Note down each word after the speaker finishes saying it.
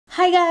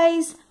Hi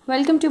guys,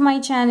 welcome to my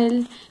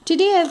channel.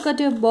 Today I've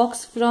got a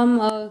box from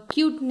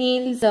Cute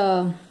Nails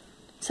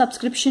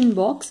subscription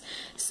box.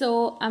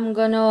 So I'm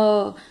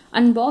gonna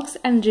unbox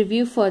and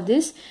review for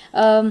this.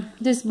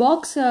 This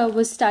box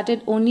was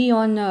started only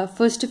on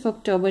 1st of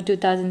October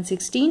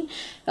 2016.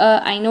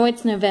 I know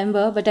it's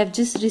November, but I've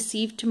just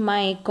received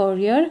my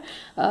courier,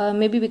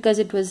 maybe because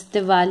it was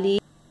Diwali.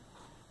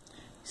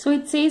 So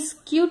it says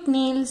Cute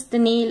Nails, the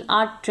nail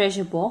art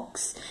treasure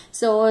box.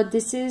 So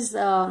this is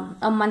a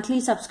monthly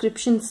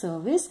subscription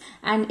service,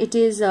 and it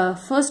is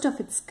first of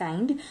its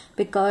kind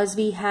because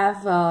we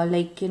have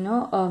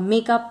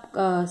makeup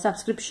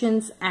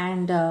subscriptions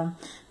and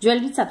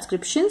jewelry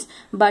subscriptions,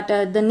 but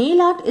the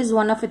nail art is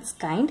one of its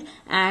kind,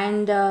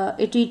 and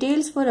it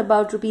retails for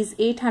about rupees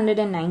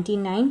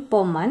 899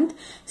 per month.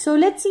 So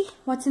let's see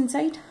what's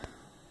inside.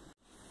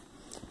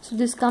 So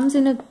this comes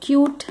in a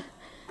cute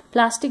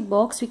plastic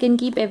box. We can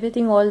keep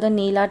everything, all the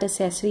nail art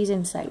accessories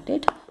inside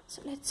it.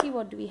 So let's see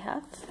what do we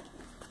have.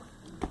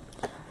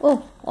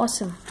 Oh,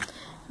 awesome.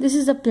 This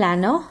is a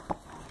planner,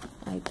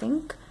 I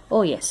think.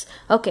 Oh yes,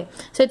 okay,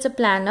 so it's a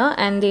planner,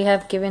 and they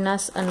have given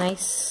us a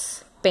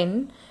nice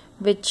pin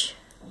which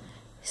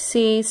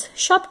says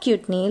Shop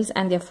Cute Nails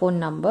and their phone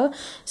number.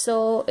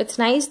 So it's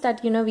nice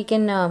that we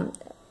can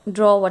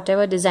draw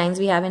whatever designs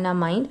we have in our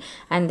mind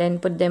and then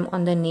put them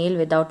on the nail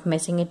without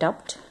messing it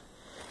up.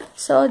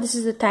 So this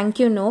is a thank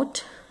you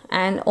note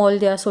and all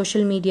their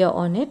social media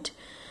on it,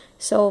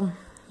 so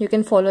you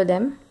can follow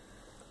them.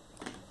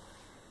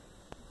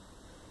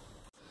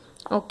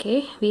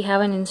 Okay, we have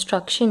an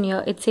instruction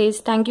here. It says,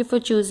 thank you for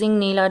choosing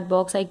nail art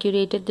box. I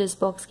curated this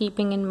box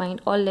keeping in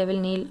mind all level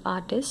nail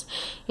artists,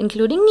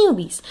 including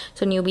newbies.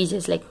 So newbies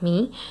is like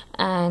me,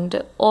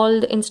 and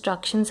all the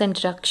instructions and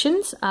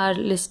directions are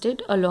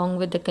listed along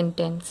with the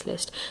contents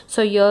list.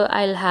 So here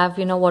I'll have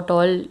what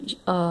all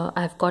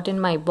I've got in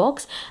my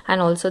box,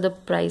 and also the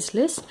price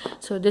list.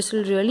 So this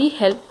will really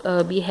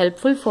be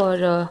helpful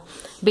for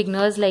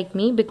beginners like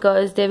me,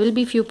 because there will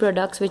be few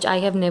products which I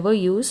have never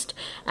used,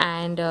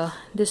 and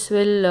this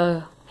will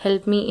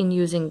help me in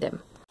using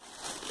them.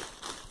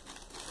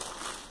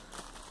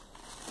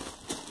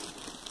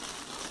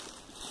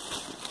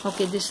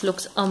 Okay, this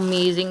looks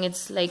amazing.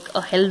 It's like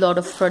a hell lot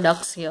of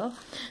products here.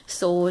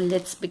 So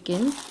let's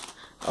begin.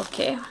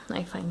 Okay,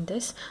 I find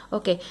this.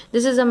 Okay,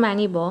 this is a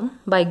mani bomb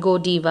by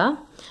Godiva.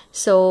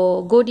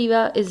 So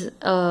Godiva is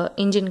a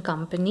Indian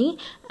company,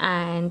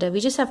 and we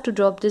just have to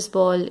drop this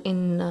ball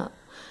in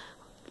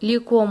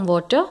lukewarm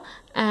water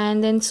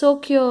and then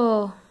soak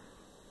your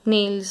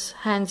nails,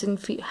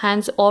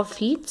 hands or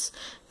feet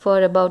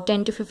for about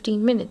 10 to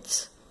 15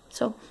 minutes.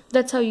 So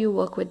that's how you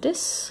work with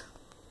this.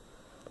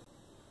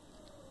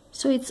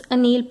 So it's a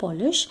nail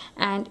polish,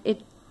 and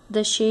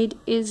the shade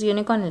is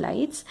Unicorn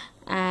Lights,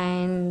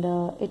 and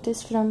it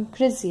is from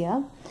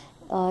Krizia.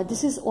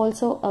 This is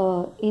also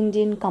a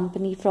Indian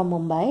company from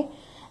Mumbai,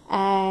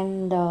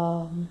 and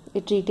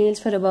it retails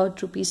for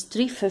about rupees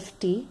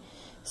 350.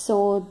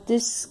 So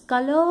this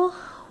color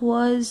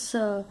was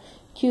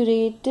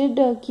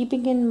curated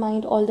keeping in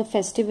mind all the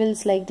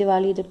festivals like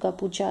Diwali, Durga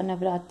Puja,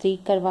 Navratri,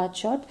 Karwa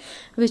Chauth,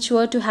 which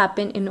were to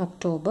happen in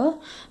October.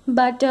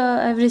 But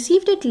I've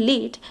received it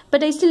late,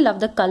 but I still love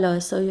the color.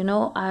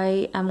 So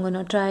I am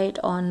gonna try it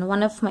on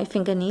one of my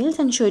fingernails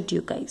and show it to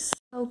you guys.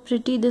 How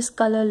pretty this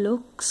color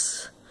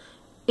looks.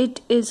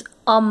 It is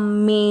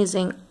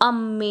amazing,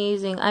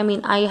 amazing. I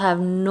mean, I have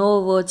no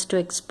words to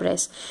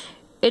express.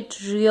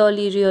 It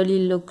really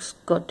looks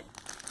good.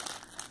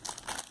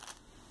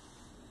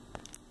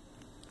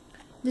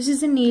 This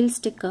is a nail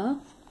sticker.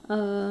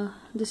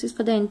 This is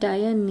for the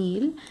entire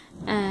nail,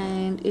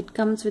 and it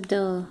comes with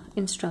the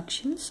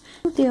instructions.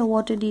 They are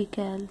water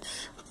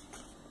decals.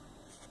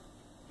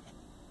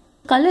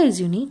 Color is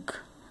unique,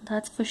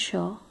 that's for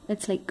sure.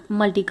 It's like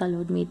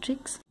multicolored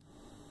matrix.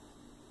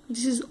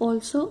 This is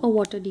also a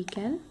water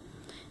decal.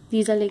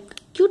 These are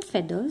like cute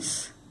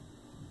feathers.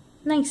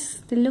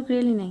 Nice, they look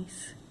really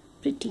nice.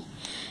 Pretty.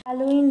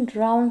 Halloween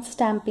round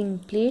stamping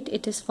plate.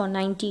 It is for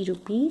 90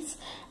 rupees,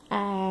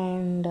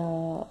 and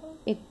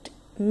it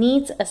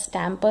needs a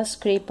stamper,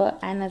 scraper,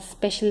 and a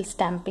special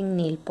stamping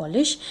nail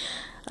polish.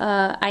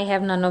 I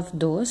have none of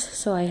those,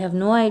 so I have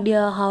no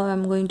idea how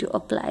I'm going to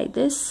apply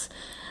this.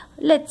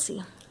 Let's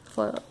see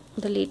for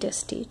the later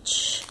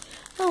stage.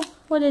 Oh,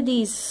 what are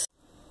these?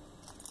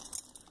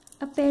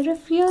 A pair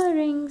of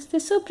earrings. They're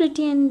so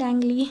pretty and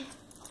dangly.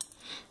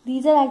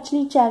 These are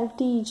actually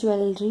charity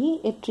jewelry.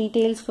 It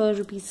retails for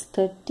rupees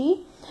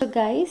 30. So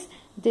guys,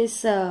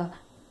 this the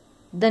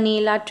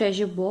nail art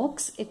treasure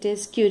box, it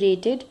is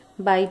curated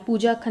by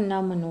Pooja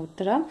Khanna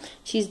Manotra.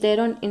 She's there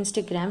on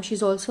Instagram.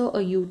 She's also a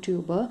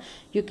YouTuber.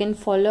 You can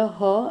follow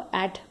her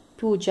at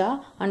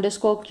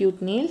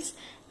Pooja_cute_nails,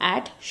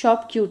 at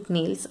Shop Cute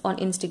Nails on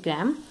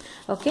Instagram.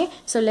 Okay,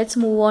 so let's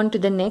move on to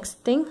the next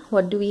thing.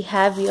 What do we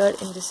have here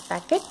in this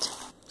packet?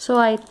 So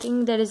I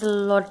think there is a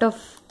lot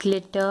of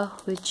glitter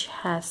which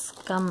has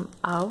come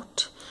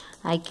out.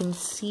 I can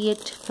see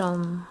it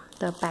from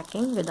the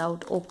packing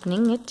without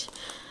opening it.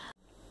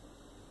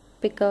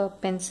 pick a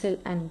pencil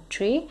and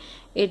tray.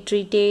 It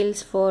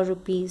retails for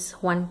rupees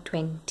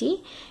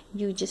 120.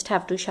 You just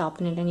have to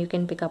sharpen it and you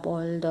can pick up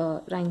all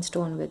the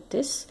rhinestone with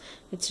this.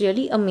 It's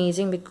really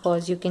amazing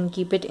because you can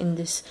keep it in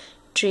this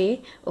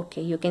tray.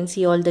 Okay, you can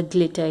see all the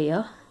glitter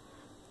here.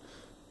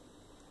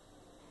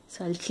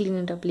 So I'll clean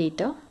it up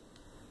later.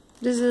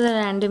 This is a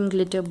random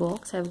glitter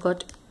box. I've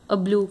got a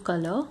blue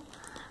color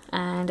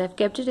and I've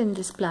kept it in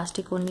this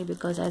plastic only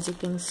because, as you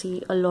can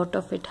see, a lot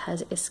of it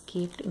has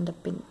escaped in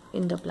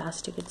the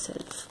plastic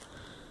itself.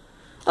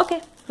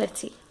 Okay, let's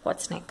see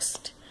what's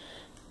next.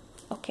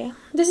 Okay,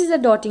 this is a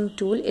dotting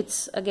tool.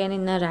 It's again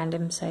in a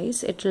random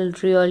size. It will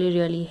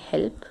really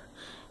help.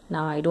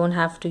 Now I don't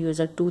have to use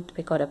a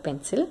toothpick or a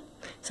pencil,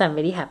 so I'm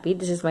very happy.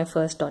 This is my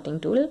first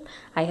dotting tool.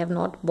 I have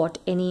not bought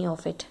any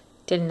of it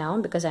till now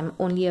because I'm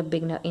only a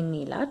beginner in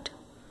nail art.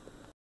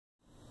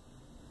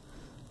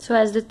 So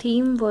as the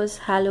theme was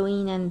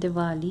Halloween and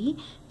Diwali,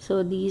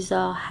 so these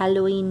are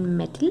Halloween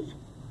metal.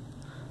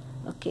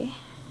 Okay,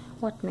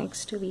 what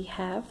next do we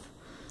have?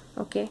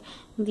 Okay,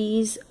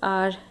 these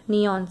are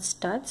neon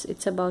studs.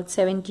 It's about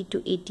 70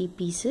 to 80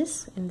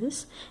 pieces in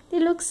this. They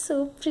look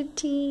so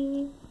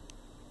pretty.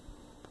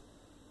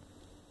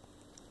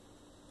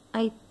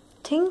 I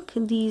think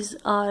these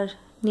are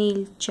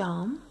nail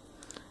charm.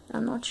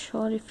 I'm not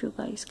sure if you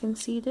guys can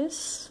see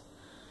this.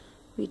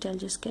 Wait, I'll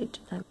just get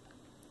to them.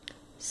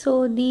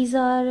 So these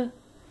are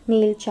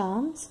nail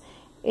charms.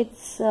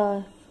 It's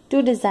 2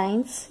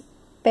 designs,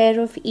 pair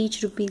of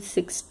each rupees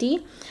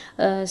 60.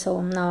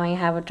 So now I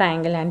have a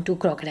triangle and 2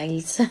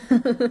 crocodiles.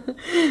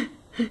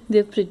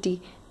 They're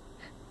pretty.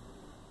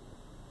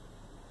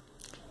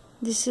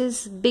 This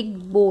is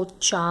big bow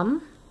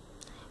charm.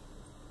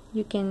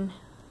 You can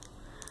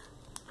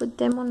put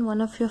them on one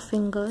of your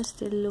fingers.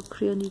 They'll look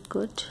really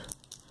good.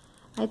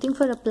 I think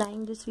for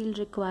applying this we'll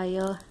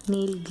require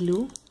nail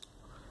glue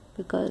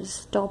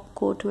because top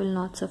coat will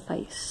not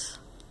suffice.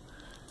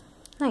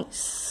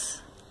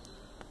 Nice.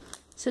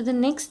 So the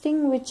next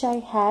thing which I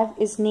have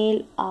is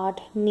NAILART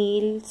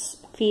Nails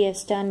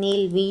Fiesta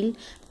Nail Wheel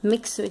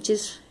Mix, which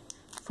is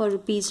for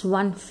rupees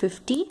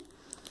 150.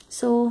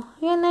 So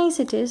yeah, nice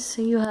it is.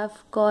 You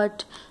have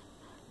got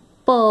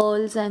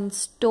pearls and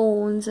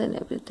stones and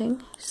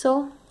everything.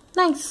 So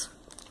nice.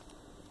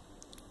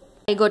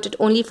 I got it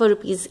only for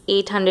rupees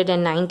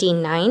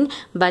 899,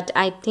 but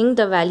I think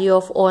the value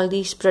of all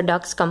these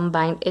products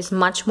combined is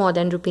much more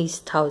than rupees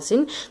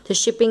 1000. The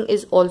shipping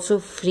is also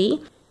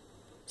free.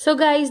 So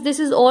guys, this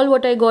is all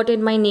what I got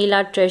in my nail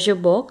art treasure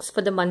box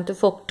for the month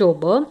of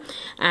October,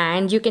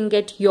 and you can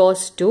get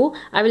yours too.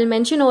 I will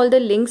mention all the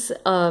links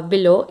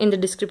below in the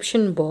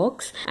description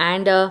box,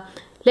 and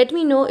let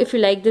me know if you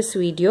like this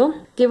video.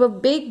 Give a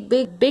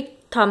big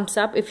thumbs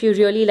up if you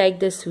really like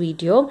this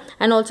video,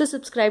 and also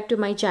subscribe to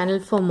my channel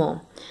for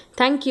more.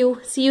 Thank you.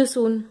 See you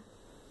soon.